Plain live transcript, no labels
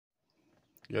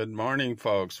Good morning,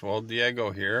 folks. Well,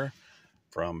 Diego here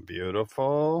from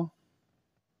beautiful.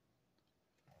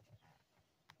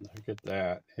 Look at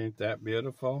that. Ain't that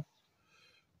beautiful?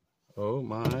 Oh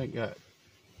my God.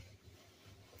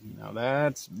 Now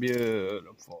that's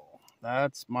beautiful.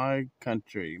 That's my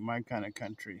country, my kind of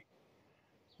country,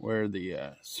 where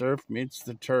the surf meets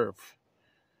the turf,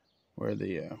 where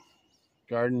the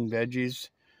garden veggies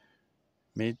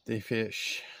meet the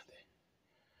fish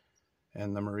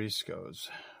and the mariscos.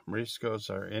 Mariscos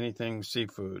are anything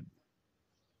seafood.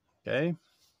 Okay?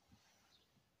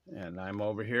 And I'm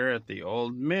over here at the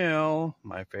old mill,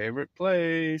 my favorite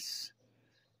place.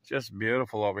 Just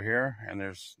beautiful over here, and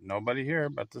there's nobody here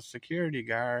but the security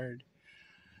guard.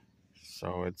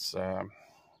 So it's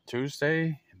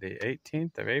Tuesday, the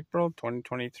 18th of April,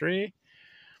 2023.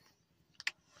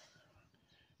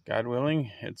 God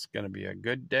willing, it's going to be a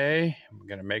good day. I'm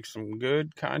going to make some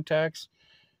good contacts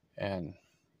and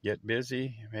get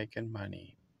busy making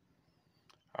money.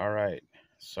 All right,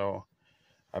 so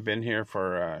I've been here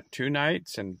for 2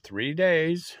 nights and 3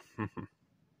 days.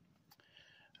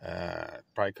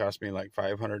 Probably cost me like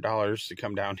 $500 to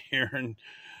come down here and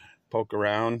poke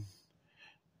around.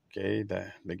 Okay,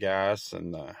 the gas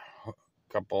and the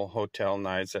couple hotel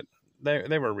nights that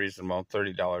they were reasonable,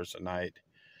 $30 a night.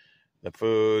 The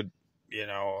food,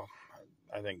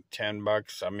 I think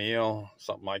 $10 a meal,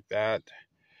 something like that.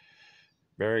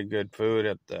 Very good food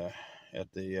at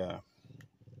the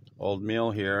old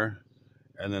meal here,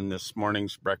 and then this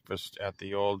morning's breakfast at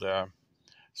the old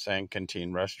San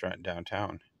Quintin restaurant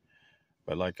downtown.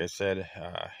 But like I said,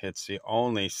 it's the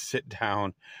only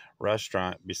sit-down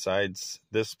restaurant besides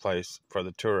this place for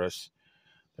the tourists.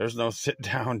 There's no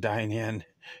sit-down dine-in.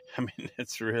 I mean,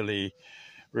 it's really,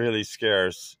 really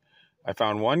scarce. I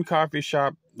found one coffee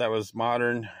shop that was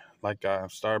modern, like a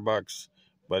Starbucks,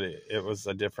 but it was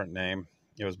a different name.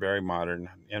 It was very modern.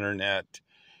 Internet,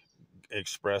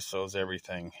 espressos,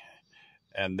 everything.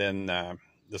 And then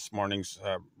this morning's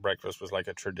breakfast was like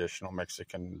a traditional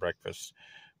Mexican breakfast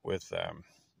with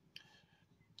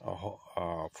 4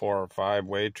 or 5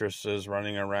 waitresses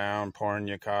running around pouring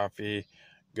you coffee,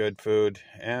 good food,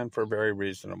 and for very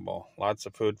reasonable. Lots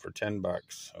of food for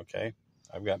 $10. Okay,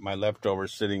 I've got my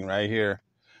leftovers sitting right here.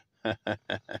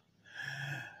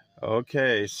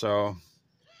 Okay, so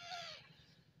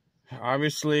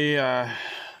obviously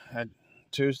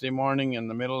Tuesday morning in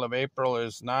the middle of April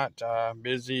is not a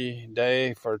busy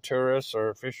day for tourists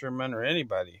or fishermen or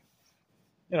anybody.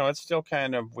 It's still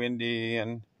kind of windy,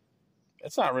 and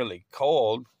it's not really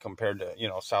cold compared to,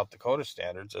 South Dakota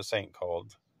standards. This ain't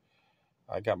cold.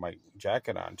 I got my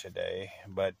jacket on today,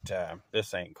 but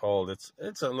this ain't cold.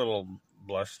 It's a little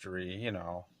blustery,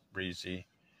 breezy.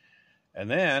 And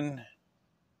then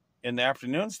in the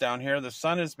afternoons down here, the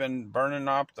sun has been burning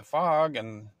off the fog,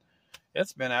 and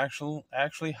it's been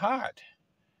actually hot.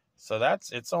 So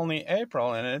it's only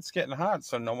April, and it's getting hot.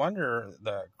 So no wonder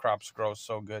the crops grow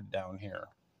so good down here.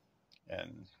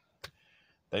 And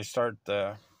they start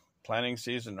the planting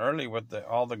season early with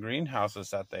all the greenhouses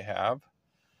that they have.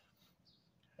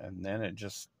 And then it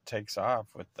just takes off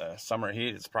with the summer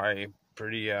heat. It's probably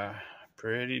pretty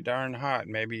darn hot,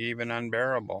 maybe even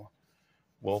unbearable.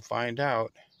 We'll find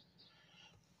out.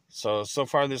 So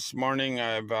far this morning,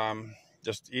 I've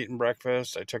just eaten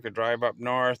breakfast. I took a drive up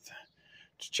north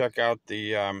to check out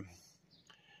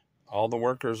all the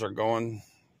workers are going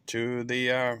to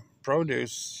the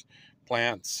produce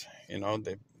plants,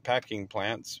 the packing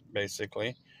plants,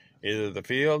 basically. Either the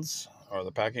fields or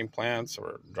the packing plants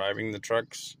or driving the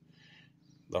trucks.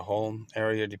 The whole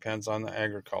area depends on the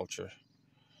agriculture.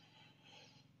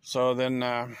 So then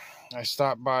I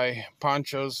stopped by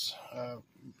Pancho's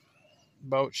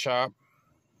boat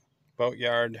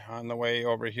yard on the way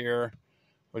over here,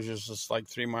 which is just like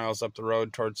 3 miles up the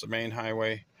road towards the main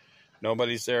highway.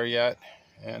 Nobody's there yet.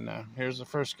 And here's the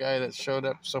first guy that showed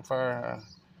up so far.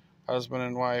 Husband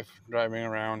and wife driving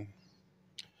around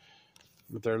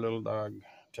with their little dog,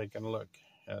 taking a look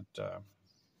at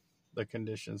the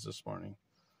conditions this morning.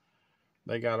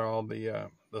 They got all the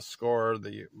score,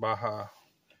 the Baja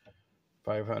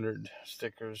 500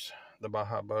 stickers, the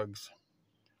Baja Bugs.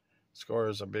 Score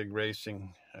is a big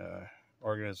racing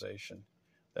organization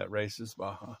that races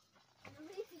Baja.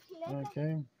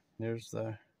 Okay, here's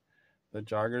the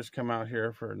joggers come out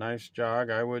here for a nice jog.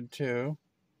 I would too.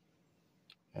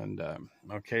 And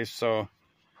okay, so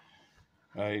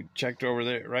I checked over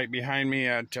there right behind me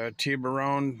at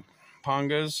Tiburon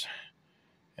Pongas,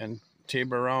 and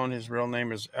Tiburon, his real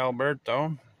name is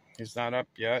Alberto. He's not up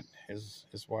yet. His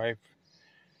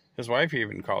wife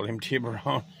even called him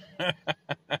Tiburon.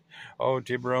 Oh,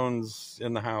 Tiburon's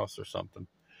in the house or something.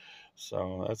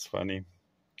 So that's funny.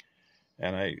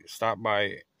 And I stopped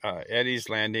by Eddie's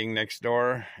Landing next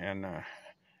door, and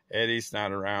Eddie's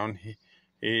not around.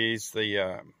 He's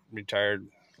the retired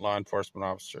law enforcement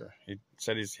officer. He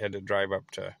said he's had to drive up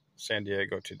to San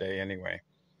Diego today anyway.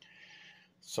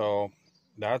 So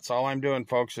that's all I'm doing,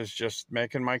 folks, is just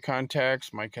making my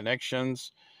contacts, my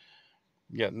connections,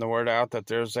 getting the word out that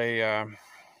there's a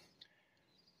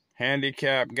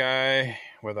handicapped guy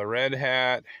with a red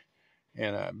hat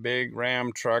in a big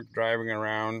Ram truck driving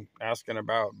around asking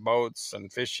about boats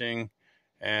and fishing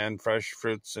and fresh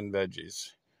fruits and veggies.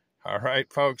 All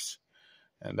right, folks,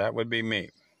 and that would be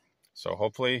me. So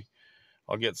hopefully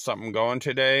I'll get something going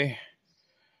today.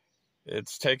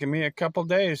 It's taken me a couple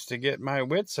days to get my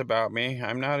wits about me.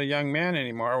 I'm not a young man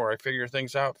anymore where I figure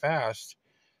things out fast.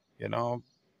 You know,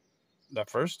 the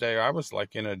first day I was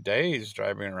like in a daze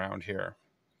driving around here.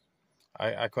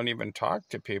 I couldn't even talk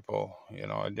to people, you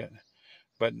know, I didn't.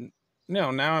 But, you know,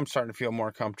 now I'm starting to feel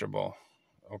more comfortable,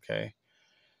 okay,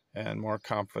 and more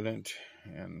confident.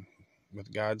 And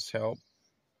with God's help,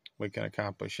 we can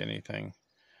accomplish anything.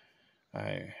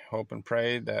 I hope and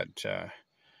pray that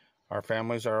our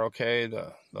families are okay,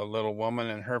 the little woman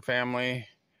and her family,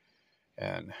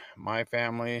 and my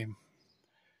family,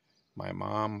 my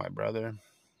mom, my brother,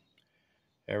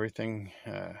 everything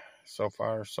so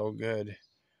far so good.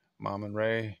 Mom and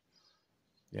Ray,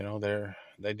 you know,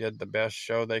 they did the best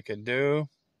show they could do,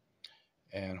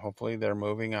 and hopefully they're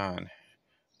moving on.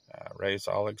 Ray's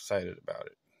all excited about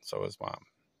it. So is Mom.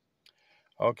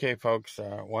 Okay, folks,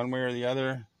 one way or the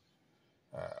other,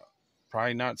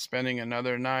 probably not spending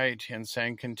another night in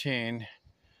San Quintin.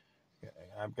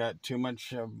 I've got too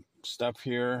much stuff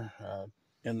here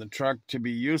in the truck to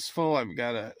be useful. I've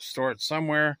got to store it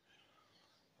somewhere.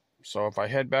 So if I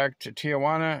head back to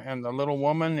Tijuana and the little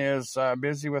woman is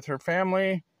busy with her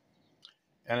family,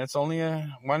 and it's only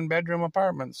a one-bedroom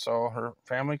apartment, so her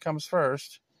family comes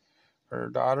first. Her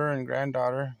daughter and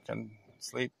granddaughter can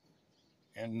sleep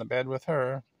in the bed with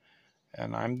her,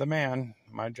 and I'm the man.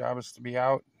 My job is to be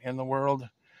out in the world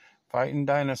fighting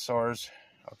dinosaurs,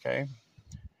 okay?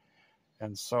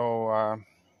 And so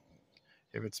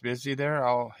if it's busy there,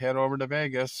 I'll head over to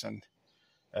Vegas and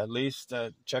at least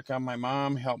check on my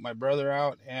mom, help my brother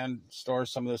out, and store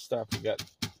some of this stuff. We got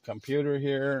a computer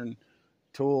here and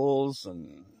tools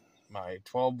and my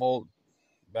 12-volt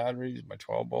batteries, my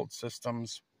 12-volt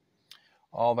systems,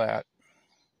 all that.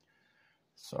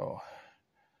 So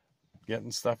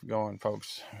getting stuff going,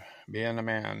 folks. Being a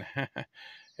man,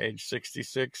 age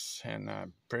 66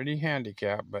 and pretty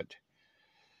handicapped, but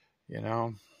you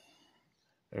know,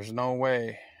 there's no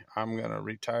way I'm going to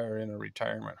retire in a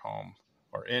retirement home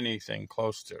or anything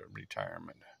close to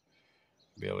retirement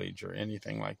village or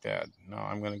anything like that. No,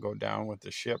 I'm going to go down with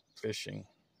the ship fishing.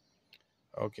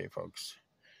 Okay, folks.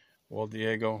 Well,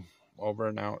 Diego, over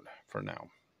and out for now.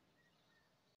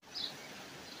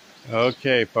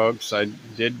 Okay, folks, I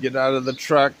did get out of the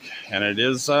truck, and it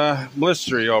is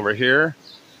blistery over here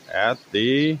at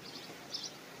the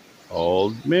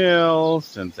old mill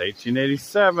since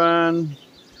 1887.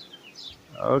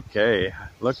 Okay,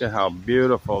 look at how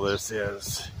beautiful this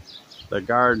is. The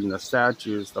garden, the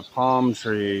statues, the palm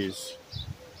trees,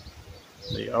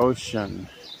 the ocean,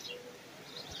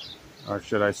 or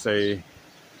should I say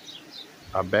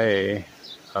a bay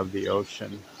of the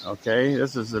ocean. Okay,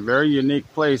 this is a very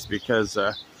unique place because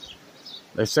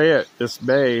they say this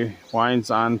bay winds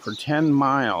on for 10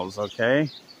 miles, okay?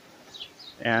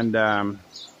 And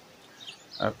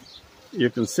you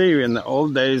can see in the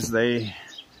old days they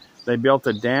built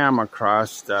a dam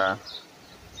across there,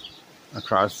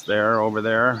 over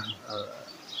there,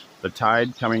 the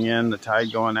tide coming in, the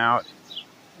tide going out,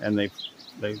 and they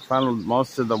funneled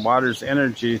most of the water's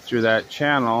energy through that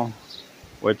channel,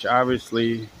 which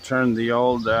obviously turned the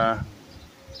old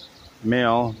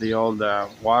mill, the old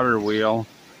water wheel,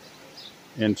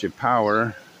 into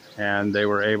power, and they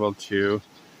were able to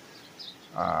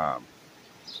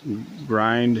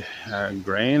grind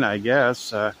grain, I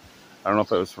guess. I don't know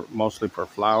if it was mostly for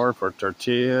flour, for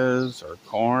tortillas, or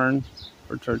corn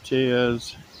for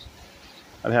tortillas.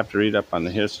 I'd have to read up on the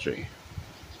history.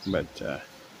 But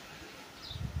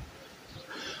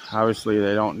obviously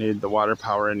they don't need the water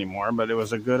power anymore, but it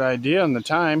was a good idea in the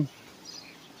time.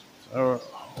 So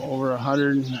over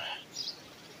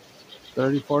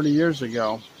 130, 40 years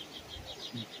ago.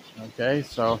 Okay,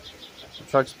 so the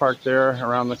truck's parked there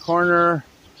around the corner.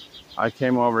 I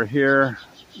came over here.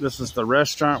 This is the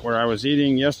restaurant where I was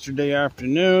eating yesterday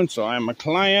afternoon, so I'm a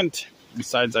client.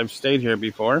 Besides, I've stayed here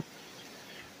before.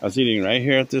 I was eating right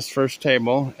here at this first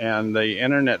table, and the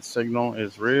internet signal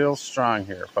is real strong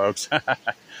here, folks.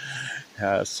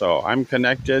 So I'm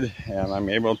connected, and I'm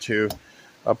able to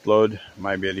upload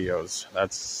my videos.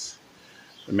 That's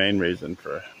the main reason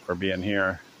for being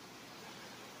here.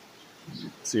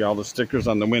 See all the stickers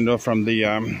on the window from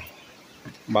the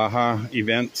Baja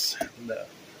events, the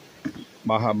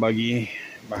Baja buggy,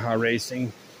 Baja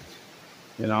racing.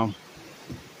 You know,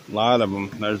 a lot of them.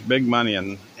 There's big money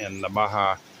in the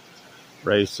Baja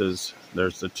races.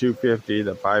 There's the 250,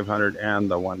 the 500, and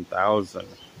the 1000.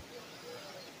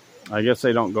 I guess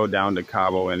they don't go down to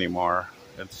Cabo anymore.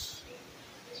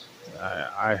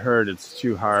 I heard it's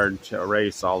too hard to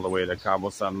race all the way to Cabo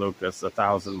San Lucas,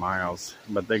 1,000 miles.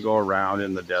 But they go around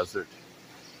in the desert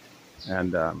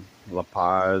and La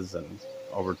Paz and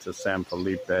over to San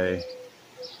Felipe. They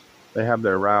have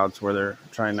their routes where they're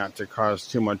trying not to cause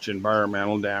too much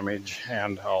environmental damage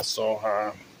and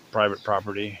also private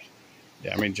property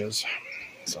damages.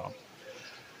 So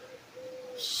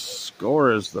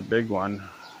SCORE is the big one.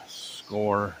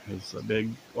 SCORE is the big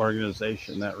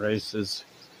organization that races.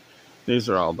 These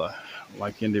are all the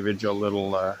like individual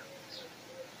little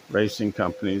racing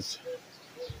companies.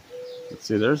 Let's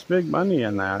see, there's big money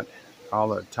in that. All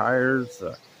the tires,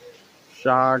 the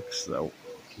shocks, the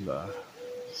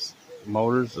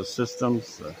motors, the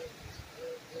systems,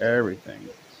 everything.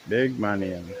 Big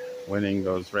money in winning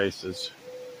those races.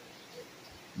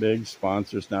 Big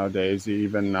sponsors nowadays.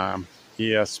 Even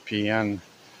ESPN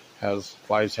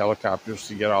flies helicopters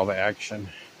to get all the action.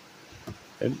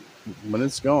 When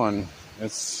it's going,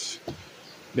 it's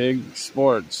big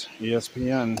sports.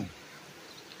 ESPN.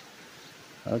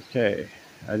 Okay,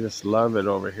 I just love it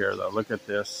over here though. Look at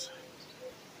this.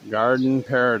 Garden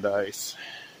paradise.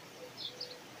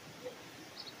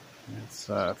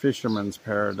 It's fisherman's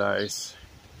paradise.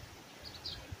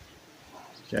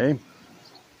 Okay,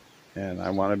 and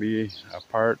I want to be a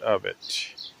part of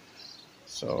it.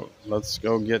 So let's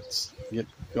go get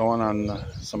going on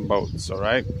some boats, all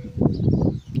right?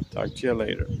 Talk to you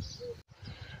later.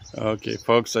 Okay,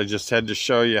 folks, I just had to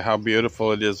show you how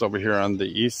beautiful it is over here on the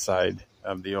east side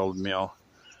of the old mill.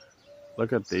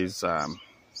 Look at these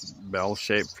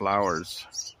bell-shaped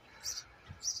flowers.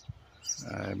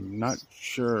 I'm not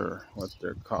sure what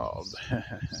they're called.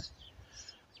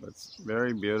 But it's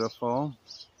very beautiful.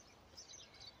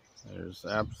 There's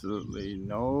absolutely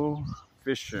no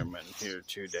fishermen here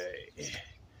today.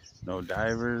 No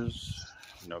divers,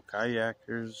 no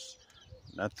kayakers,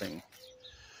 nothing.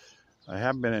 I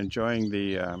have been enjoying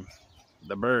the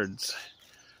birds,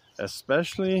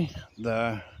 especially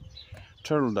the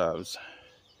turtle doves.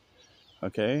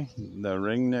 Okay, the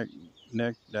ring-necked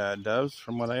doves,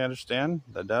 from what I understand,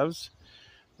 the doves,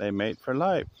 they mate for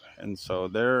life, and so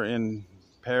they're in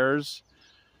pairs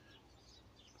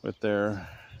with their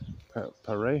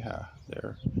pareja.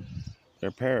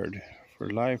 They're paired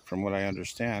for life, from what I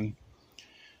understand.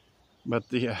 But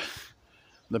the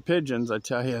pigeons, I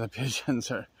tell you, the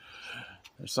pigeons are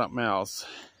something else.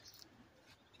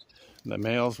 The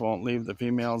males won't leave the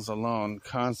females alone,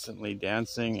 constantly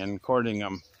dancing and courting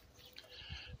them.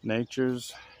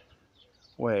 Nature's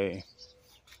way.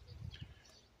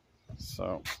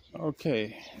 So,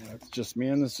 okay, that's just me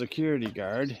and the security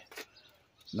guard.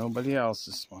 Nobody else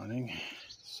this morning.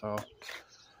 So,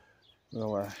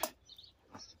 we'll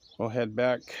head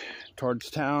back towards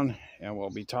town, and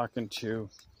we'll be talking to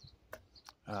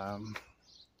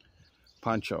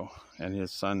Pancho and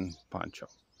his son Pancho.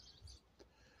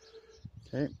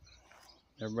 Okay,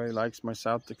 everybody likes my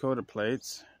South Dakota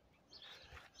plates.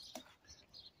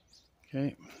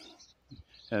 Okay,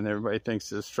 and everybody thinks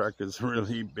this truck is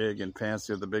really big and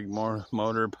fancy with a big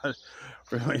motor, but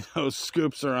really those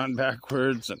scoops are on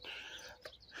backwards, and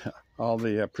all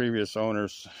the previous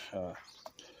owners,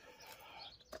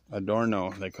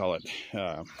 Adorno, they call it,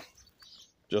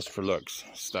 just for looks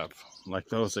stuff. Like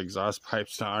those exhaust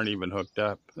pipes aren't even hooked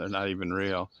up. They're not even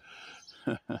real.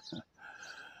 Okay,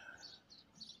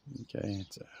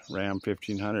 it's a Ram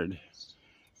 1500.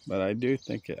 But I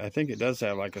think it does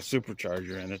have like a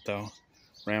supercharger in it though.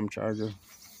 Ram charger.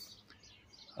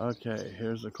 Okay,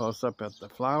 here's a close-up at the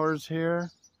flowers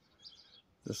here.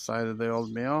 This side of the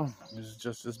old mill is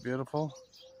just as beautiful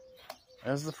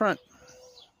as the front.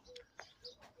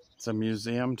 It's a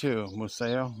museum too.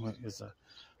 Museo is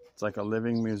it's like a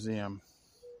living museum.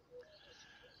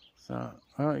 So,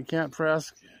 well, you can't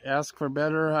ask for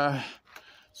better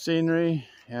scenery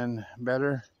and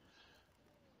better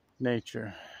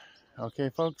nature. Okay,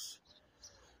 folks?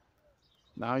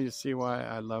 Now you see why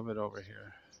I love it over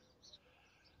here.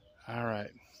 All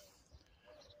right.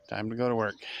 Time to go to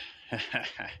work.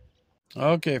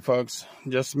 Okay, folks.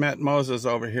 Just met Moses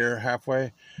over here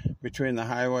halfway between the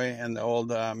highway and the old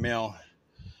mill.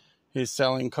 He's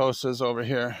selling kosas over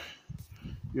here.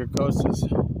 Your kosas.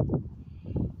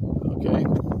 Okay.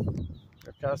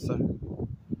 casa.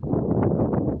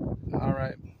 All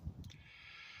right.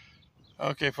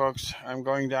 Okay, folks, I'm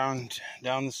going down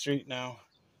the street now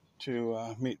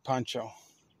to meet Pancho.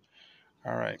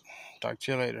 All right, talk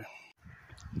to you later.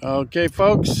 Okay,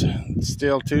 folks, it's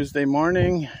still Tuesday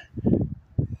morning,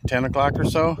 10 o'clock or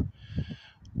so.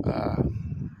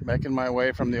 Making my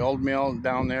way from the old mill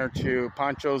down there to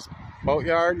Pancho's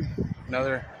boatyard,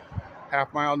 another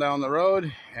half-mile down the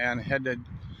road, and had to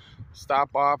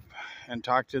stop off and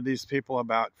talk to these people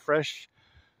about fresh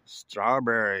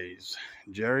strawberries,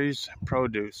 Jerry's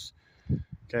Produce.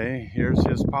 Okay, here's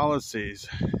his policies.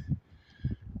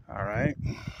 All right,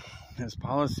 his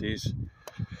policies,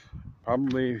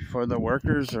 probably for the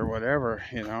workers or whatever,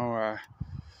 you know,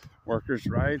 workers'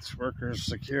 rights, workers'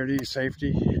 security,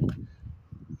 safety.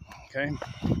 Okay,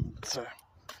 so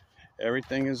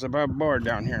everything is above board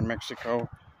down here in Mexico.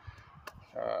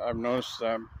 I've noticed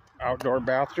outdoor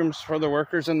bathrooms for the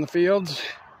workers in the fields,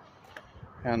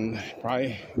 and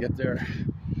probably get their,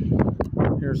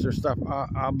 here's their stuff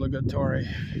obligatory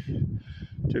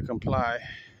to comply.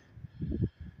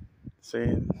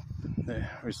 See,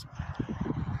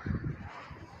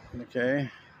 okay,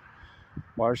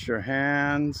 wash your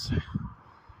hands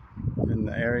in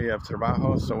the area of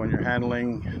trabajo, so when you're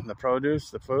handling the produce,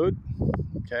 the food,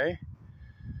 okay.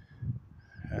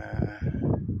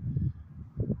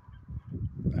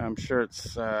 I'm sure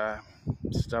it's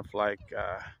stuff like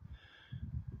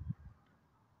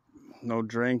no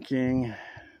drinking.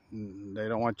 They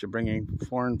don't want you bringing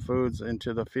foreign foods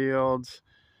into the fields.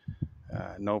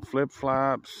 No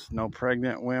flip-flops, no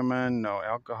pregnant women, no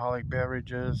alcoholic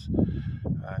beverages,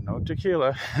 no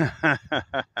tequila.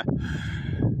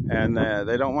 And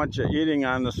they don't want you eating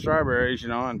on the strawberries, you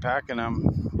know, and packing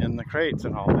them in the crates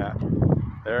and all that.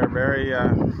 They're very,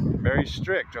 very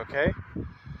strict, okay?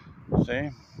 See?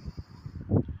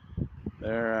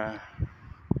 They're,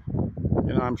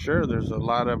 you know, I'm sure there's a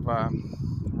lot of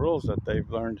rules that they've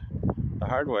learned the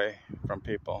hard way from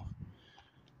people.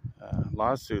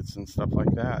 Lawsuits and stuff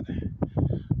like that.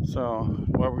 So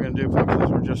what we're going to do, folks, is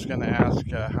we're just going to ask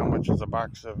how much is a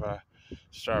box of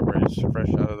strawberries fresh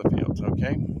out of the fields,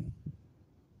 okay?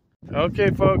 Okay,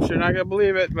 folks, you're not going to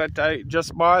believe it, but I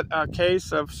just bought a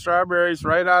case of strawberries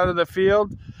right out of the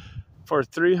field for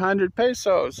 300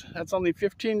 pesos. That's only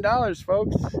 $15,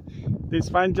 folks. These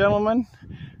fine gentlemen,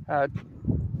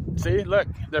 see, look,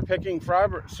 they're picking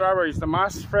strawberries, the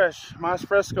más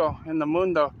fresco in the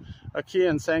mundo, aquí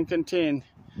in San Quintin.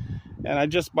 And I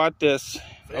just bought this,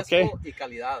 okay? Fresco y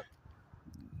calidad.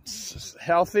 It's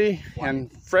healthy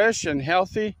and fresh and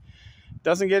healthy.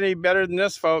 Doesn't get any better than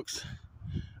this, folks.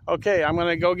 Okay, I'm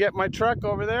gonna go get my truck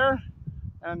over there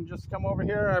and just come over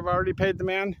here. I've already paid the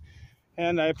man,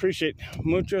 and I appreciate.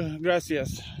 Muchas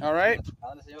gracias. All right?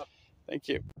 Thank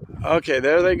you. Okay,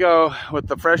 there they go with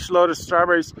the fresh load of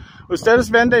strawberries. ¿Ustedes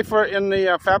vende en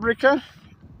la fábrica?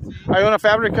 ¿Hay una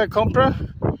fábrica compra?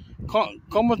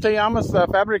 ¿Cómo te llamas la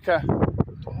fábrica?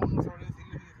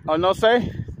 Oh, no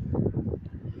sé.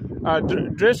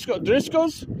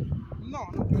 Driscoll's?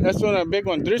 No. That's one, a big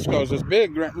one. Driscoll's is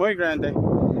big, muy grande.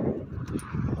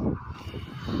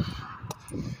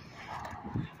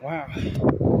 Wow.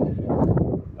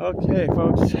 Okay,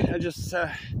 folks, I just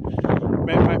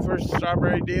made my first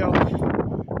strawberry deal.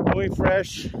 Muy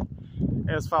fresh.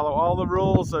 As follow all the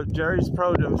rules of Jerry's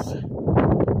Produce.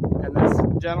 And this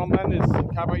gentleman is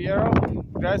Caballero.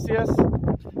 Gracias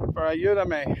por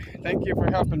ayúdame. Thank you for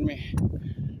helping me.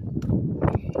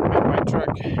 My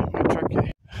truck.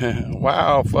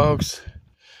 Wow, folks.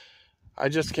 I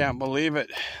just can't believe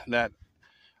it that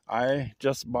I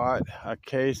just bought a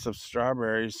case of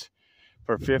strawberries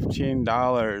for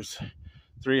 $15.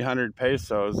 300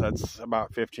 pesos. That's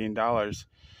about $15.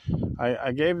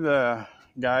 I gave the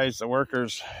guys, the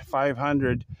workers,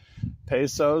 500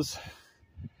 pesos,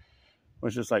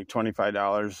 which is like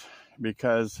 $25,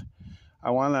 because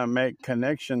I want to make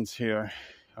connections here,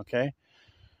 okay?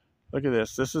 Look at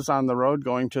this. This is on the road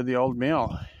going to the old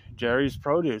mill, Jerry's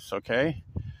Produce, okay?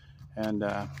 And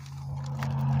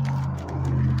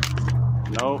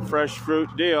no fresh fruit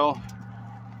deal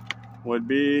would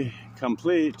be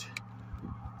complete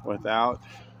without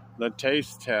the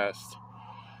taste test.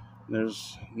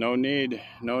 There's no need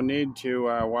to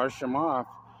wash them off,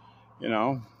 you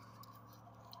know.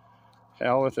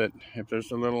 Hell with it. If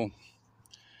there's a little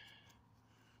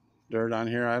dirt on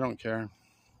here, I don't care.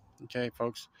 Okay,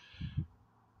 folks.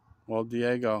 Well,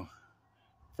 Diego,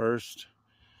 first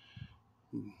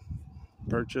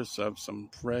purchase of some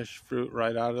fresh fruit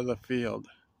right out of the field.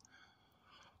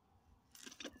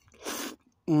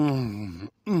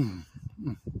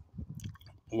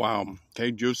 Wow.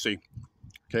 Okay, juicy.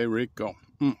 Okay, rico.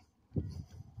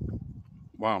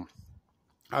 Wow.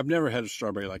 I've never had a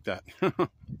strawberry like that.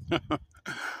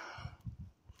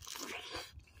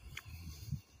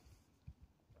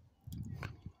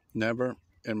 Never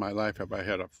in my life have I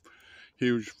had a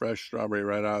huge fresh strawberry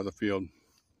right out of the field.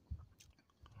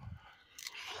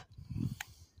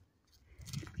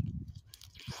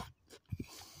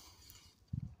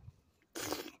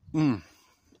 And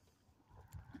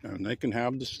they can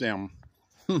have the stem.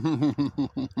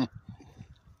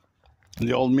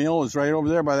 The old mill is right over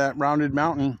there by that rounded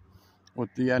mountain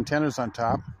with the antennas on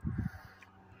top.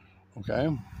 Okay.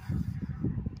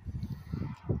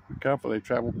 Be careful, they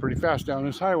travel pretty fast down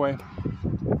this highway.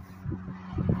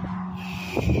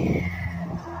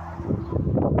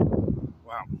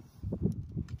 Wow.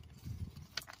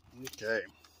 Okay.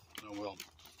 I will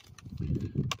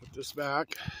put this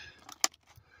back.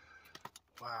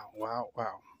 Wow, wow,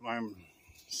 wow. I'm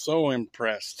so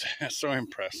impressed. So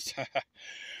impressed.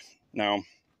 Now,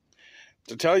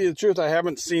 to tell you the truth, I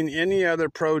haven't seen any other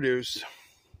produce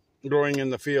growing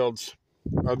in the fields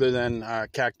other than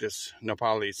cactus,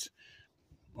 Nepalese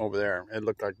over there. It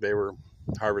looked like they were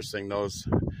harvesting those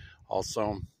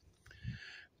also.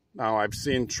 Now, I've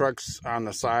seen trucks on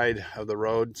the side of the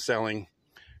road selling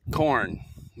corn,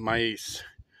 maize,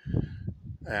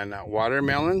 and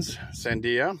watermelons,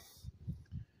 sandia,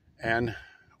 and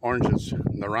oranges,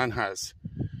 naranjas.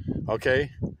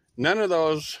 Okay, none of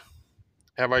those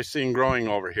have I seen growing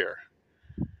over here.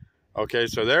 Okay,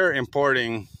 so they're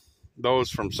importing those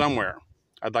from somewhere.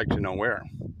 I'd like to know where.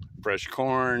 Fresh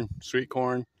corn, sweet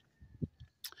corn,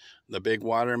 the big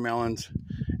watermelons,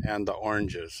 and the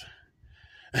oranges.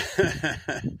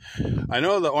 I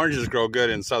know the oranges grow good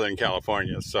in Southern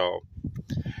California, so,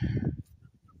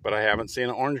 but I haven't seen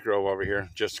an orange grove over here.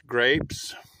 Just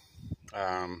grapes.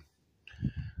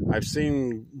 I've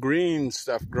seen green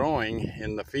stuff growing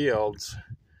in the fields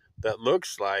that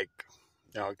looks like,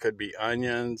 you know, it could be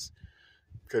onions,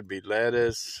 could be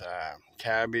lettuce,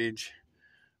 cabbage,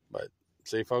 but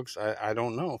see, folks, I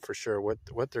don't know for sure what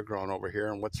they're growing over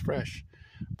here and what's fresh,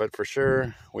 but for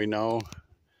sure we know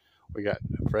we got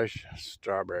fresh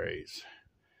strawberries,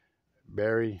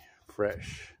 very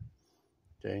fresh.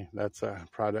 Okay, that's a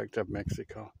product of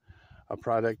Mexico, a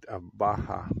product of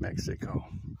Baja, Mexico.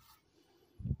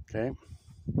 Okay,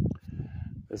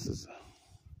 this is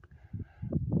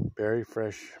very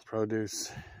fresh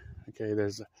produce. Okay,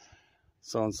 there's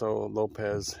so-and-so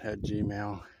Lopez at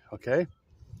Gmail. Okay,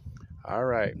 all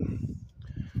right.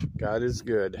 God is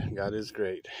good. God is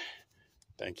great.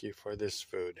 Thank you for this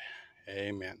food.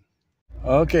 Amen.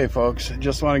 Okay, folks,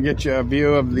 just want to get you a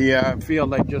view of the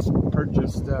field I just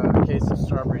purchased a case of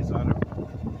strawberries out of.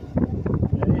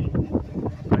 Okay,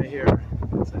 right here.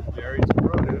 It says Jerry's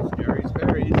Produce, Jerry's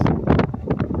Berries.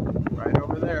 Right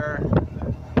over there.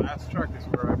 The last truck is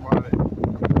where I bought it.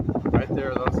 Right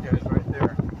there, those guys right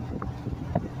there.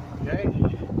 Okay,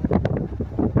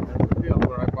 there's the field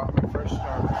where I bought my first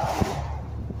strawberries.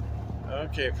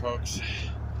 Okay, folks.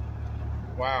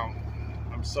 Wow,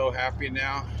 I'm so happy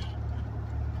now.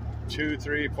 2,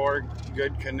 3, 4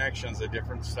 good connections of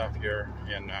different stuff here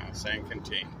in San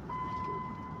Quintin.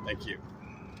 Thank you.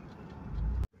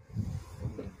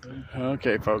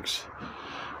 Okay, folks.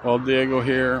 Old Diego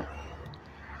here,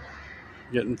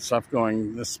 getting stuff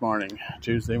going this morning,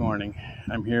 Tuesday morning.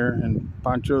 I'm here in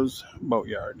Pancho's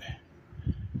boatyard.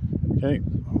 Okay,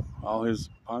 all his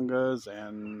pangas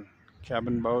and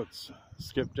cabin boats,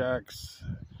 skipjacks,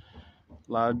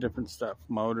 a lot of different stuff,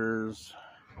 motors,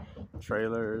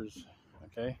 trailers.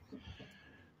 Okay,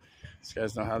 these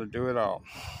guys know how to do it all.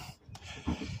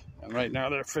 And right now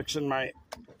they're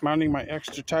mounting my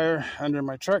extra tire under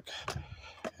my truck,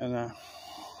 and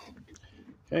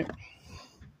okay,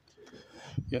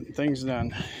 getting things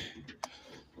done.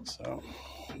 So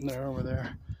they're over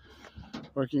there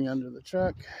working under the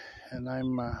truck, and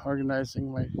I'm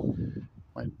organizing my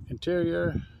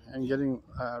interior and getting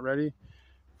ready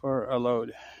for a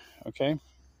load. Okay,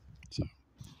 so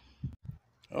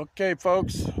okay,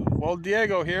 folks, well,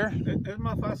 Diego here. Es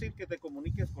más fácil que te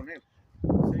comuniques con él.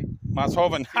 Sí. Más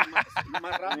joven. Sí,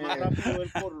 más rápido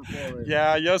él por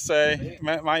Ya, yo sé.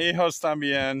 Sí. My hijos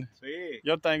también. Sí.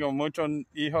 Yo tengo muchos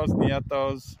hijos,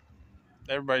 nietos.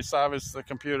 Everybody sabes the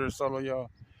computer, solo yo.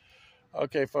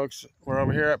 Okay, folks, we're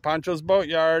over here at Pancho's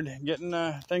Boatyard, getting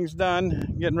things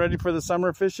done, getting ready for the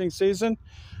summer fishing season.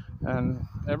 And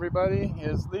everybody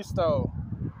is listo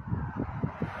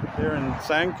here in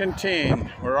San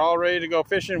Quintin. We're all ready to go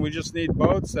fishing. We just need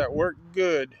boats that work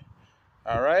good.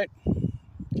 All right?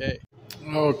 Okay.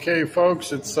 Okay,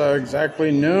 folks, it's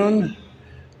exactly noon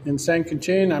in San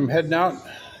Quintin. I'm heading out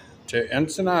to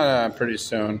Ensenada pretty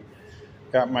soon.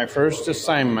 Got my first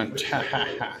assignment.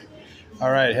 All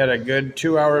right, had a good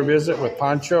 2-hour visit with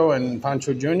Pancho and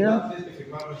Pancho Jr.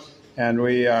 And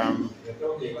we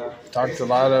talked a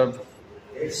lot of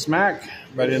smack,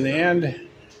 but in the end,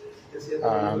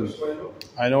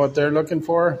 I know what they're looking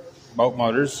for, boat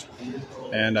motors,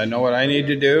 and I know what I need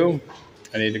to do.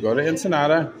 I need to go to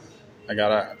Ensenada. I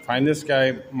gotta find this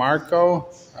guy Marco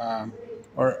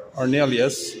or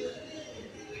Ornelius.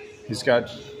 He's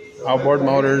got outboard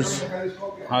motors,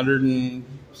 100 and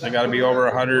they got to be over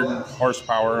 100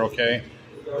 horsepower. Okay,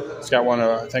 it's got one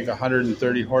I think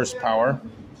 130 horsepower,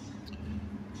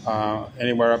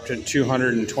 anywhere up to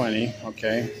 220.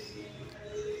 Okay,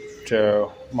 to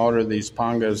motor these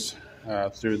pongas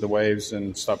through the waves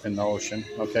and stuff in the ocean.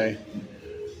 Okay,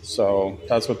 so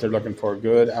that's what they're looking for.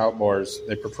 Good outboards.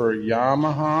 They prefer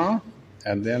Yamaha,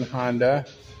 and then Honda,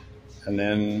 and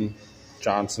then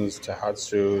Johnson's,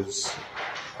 Tohatsu's.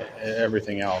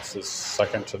 Everything else is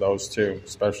second to those two,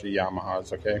 especially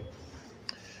Yamahas. Okay,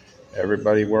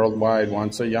 everybody worldwide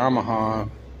wants a Yamaha,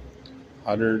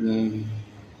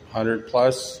 100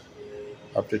 plus,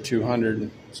 up to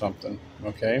 200 something.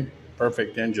 Okay,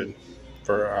 perfect engine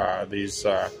for these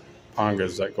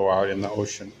pongas that go out in the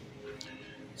ocean.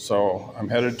 So I'm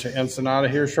headed to Ensenada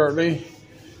here shortly,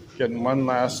 getting one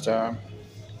last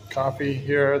coffee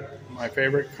here at my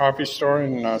favorite coffee store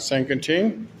in San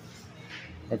Quintin.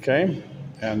 Okay,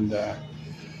 and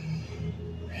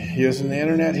using the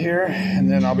internet here,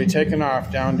 and then I'll be taking off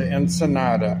down to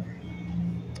Ensenada.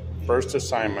 First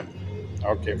assignment.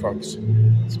 Okay, folks,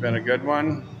 it's been a good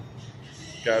one.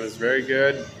 God is very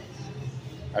good.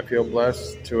 I feel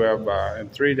blessed to have, in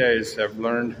 3 days, have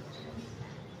learned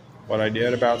what I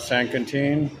did about San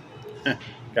Quintin.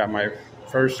 Got my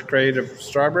first crate of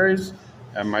strawberries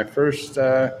and my first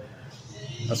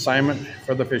assignment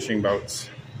for the fishing boats.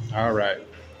 All right.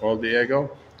 Old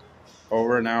Diego,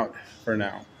 over and out for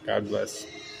now. God bless.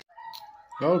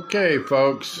 Okay,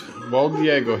 folks, Old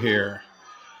Diego here.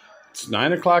 It's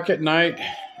 9 o'clock at night.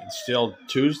 It's still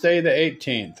Tuesday the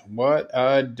 18th. What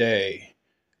a day.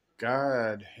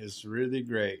 God is really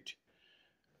great.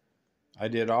 I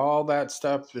did all that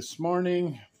stuff this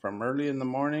morning from early in the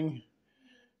morning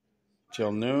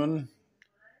till noon.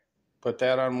 Put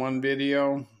that on one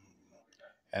video.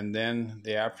 And then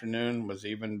the afternoon was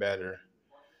even better.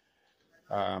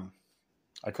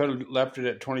 I could have left it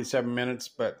at 27 minutes,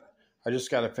 but I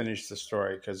just got to finish the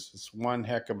story because it's one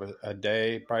heck of a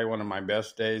day, probably one of my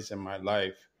best days in my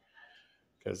life.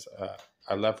 Because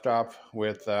I left off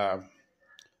with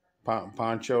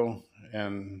Pancho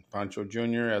and Pancho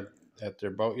Jr. at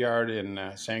their boatyard in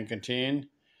San Quintin.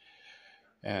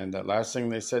 And the last thing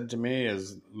they said to me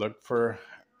is look for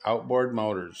outboard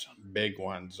motors, big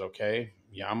ones, okay?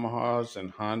 Yamahas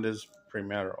and Hondas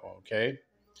Primero, okay?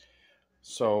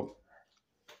 So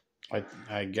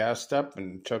I gassed up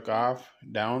and took off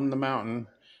down the mountain.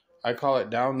 I call it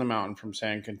down the mountain from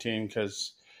San Quintin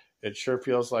because it sure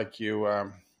feels like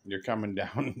you're coming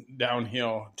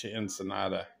downhill to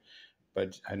Ensenada,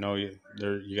 but I know you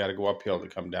got to go uphill to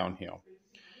come downhill.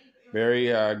 Very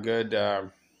good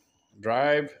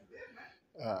drive.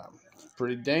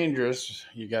 Pretty dangerous.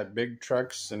 You got big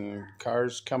trucks and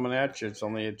cars coming at you. It's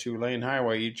only a 2-lane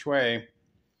highway each way.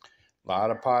 A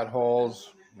lot of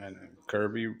potholes and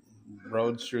curvy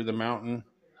roads through the mountain.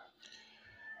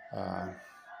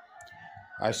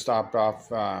 I stopped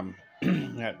off at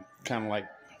kind of like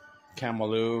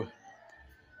Camalú,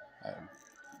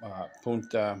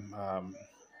 Punta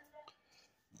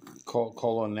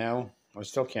Colonel. I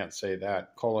still can't say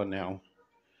that, Colonel.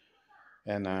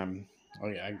 And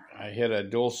I hit a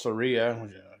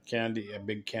Dulceria, a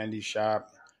big candy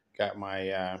shop. Got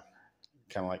my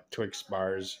kind of like Twix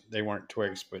bars. They weren't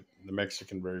Twix, but the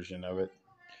Mexican version of it.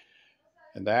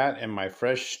 And that and my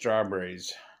fresh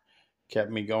strawberries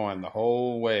kept me going the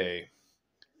whole way.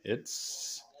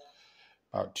 It's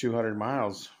about 200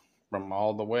 miles from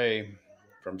all the way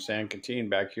from San Quintin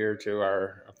back here to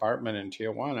our apartment in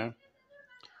Tijuana.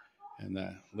 And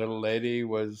the little lady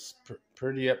was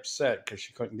pretty upset because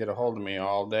she couldn't get a hold of me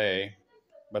all day.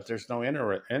 But there's no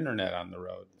internet on the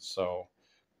road. So,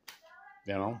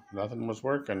 nothing was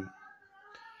working.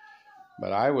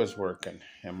 But I was working,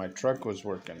 and my truck was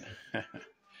working.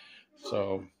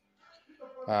 So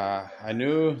I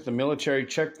knew the military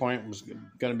checkpoint was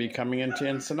going to be coming into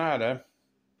Ensenada.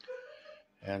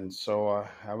 And so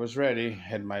I was ready.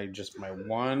 Had my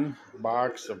one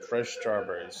box of fresh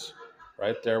strawberries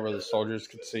right there where the soldiers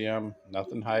could see them.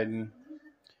 Nothing hiding.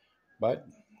 But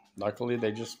luckily,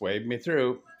 they just waved me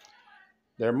through.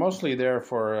 They're mostly there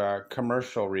for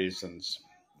commercial reasons.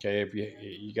 Okay, if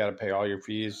you got to pay all your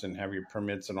fees and have your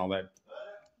permits and all that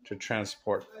to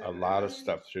transport a lot of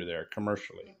stuff through there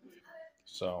commercially.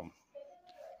 So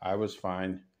I was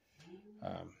fine.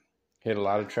 Hit a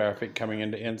lot of traffic coming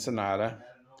into Ensenada.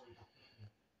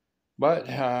 But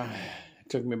it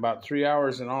took me about 3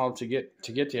 hours in all to get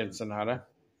to Ensenada.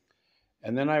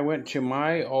 And then I went to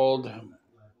my old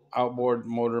outboard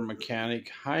motor mechanic,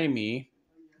 Jaime,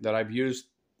 that I've used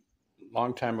a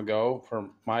long time ago for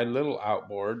my little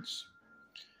outboards.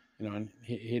 And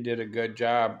he did a good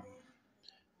job.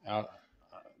 The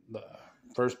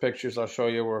first pictures I'll show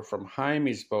you were from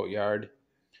Jaime's boatyard,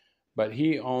 but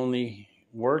he only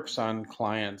works on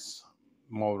clients'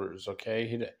 motors, okay?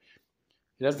 He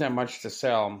doesn't have much to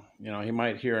sell. He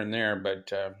might here and there,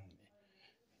 but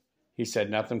he said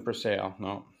nothing for sale,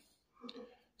 no.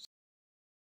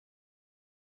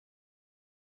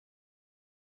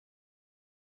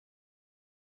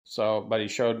 So, but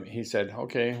he said,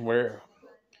 okay, where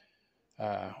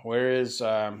is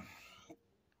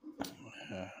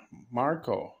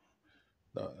Marco,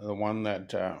 the one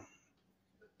that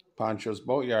Pancho's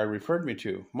boatyard referred me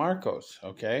to? Marcos,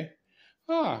 okay.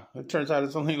 It turns out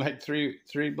it's only like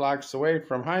three blocks away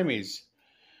from Jaime's.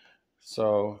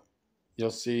 So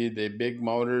you'll see the big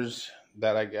motors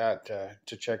that I got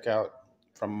to check out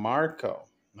from Marco.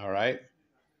 All right.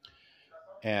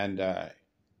 And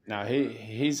now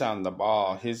he's on the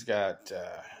ball. He's got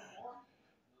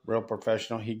real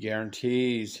professional. He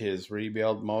guarantees his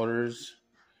rebuild motors,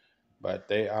 but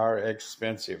they are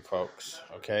expensive, folks.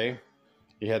 Okay.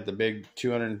 He had the big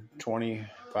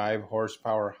 225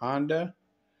 horsepower Honda.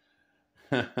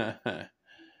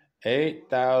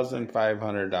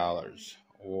 $8,500.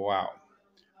 Wow.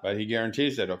 But he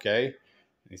guarantees it, okay?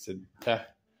 He said,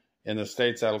 in the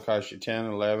States, that'll cost you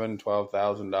 $10,000, $11,000,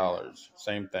 $12,000.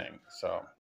 Same thing. So,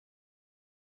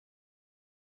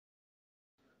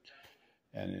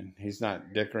 and he's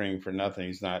not dickering for nothing.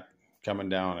 He's not coming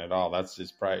down at all. That's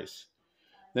his price.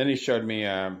 Then he showed me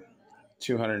a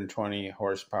 220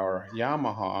 horsepower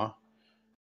Yamaha,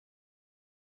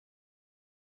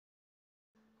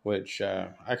 which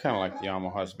I kind of like the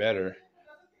Yamahas better.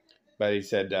 But he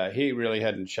said he really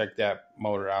hadn't checked that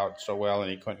motor out so well,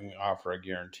 and he couldn't offer a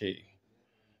guarantee.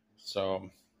 So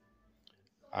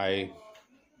I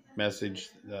messaged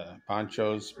the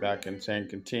Panchos back in San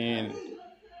Quintin.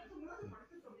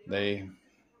 They,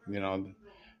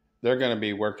 they're going to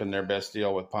be working their best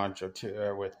deal with Pancho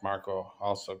too, with Marco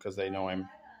also, because they know him.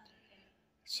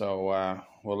 So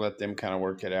we'll let them kind of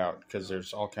work it out, because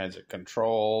there's all kinds of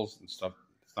controls and stuff.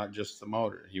 It's not just the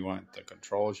motor. You want the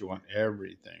controls. You want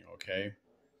everything. Okay.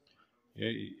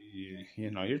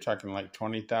 You're talking like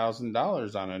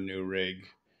 $20,000 on a new rig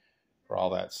for all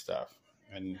that stuff.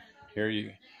 And here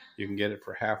you can get it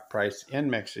for half price in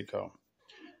Mexico.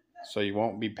 So you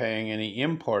won't be paying any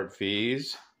import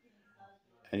fees,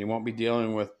 and you won't be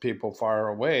dealing with people far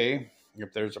away.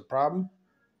 If there's a problem,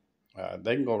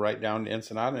 they can go right down to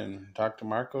Ensenada and talk to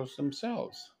Marcos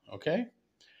themselves. Okay?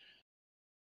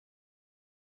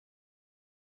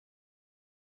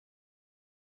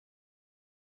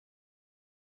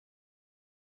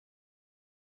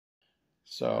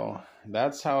 So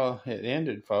that's how it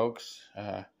ended, folks.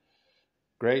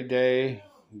 Great day,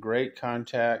 great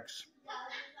contacts.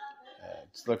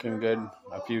 It's looking good,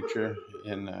 a future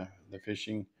in the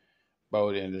fishing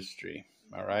boat industry.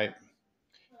 All right.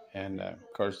 And of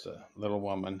course, the little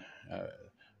woman,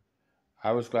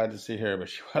 I was glad to see her, but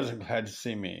she wasn't glad to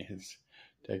see me. It's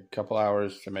take a couple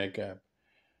hours to make up,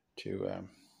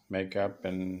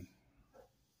 and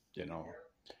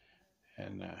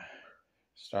and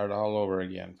start all over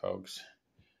again, folks.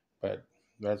 But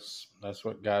that's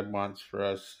what God wants for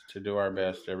us, to do our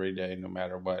best every day, no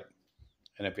matter what.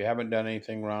 And if you haven't done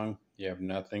anything wrong, you have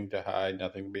nothing to hide,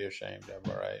 nothing to be ashamed of.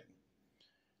 All right.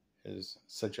 It is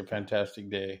such a fantastic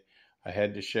day. I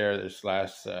had to share this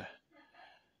last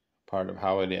part of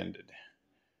how it ended.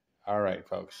 All right,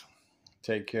 folks.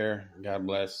 Take care. God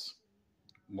bless.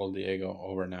 Will Diego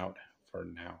over and out for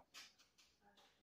now.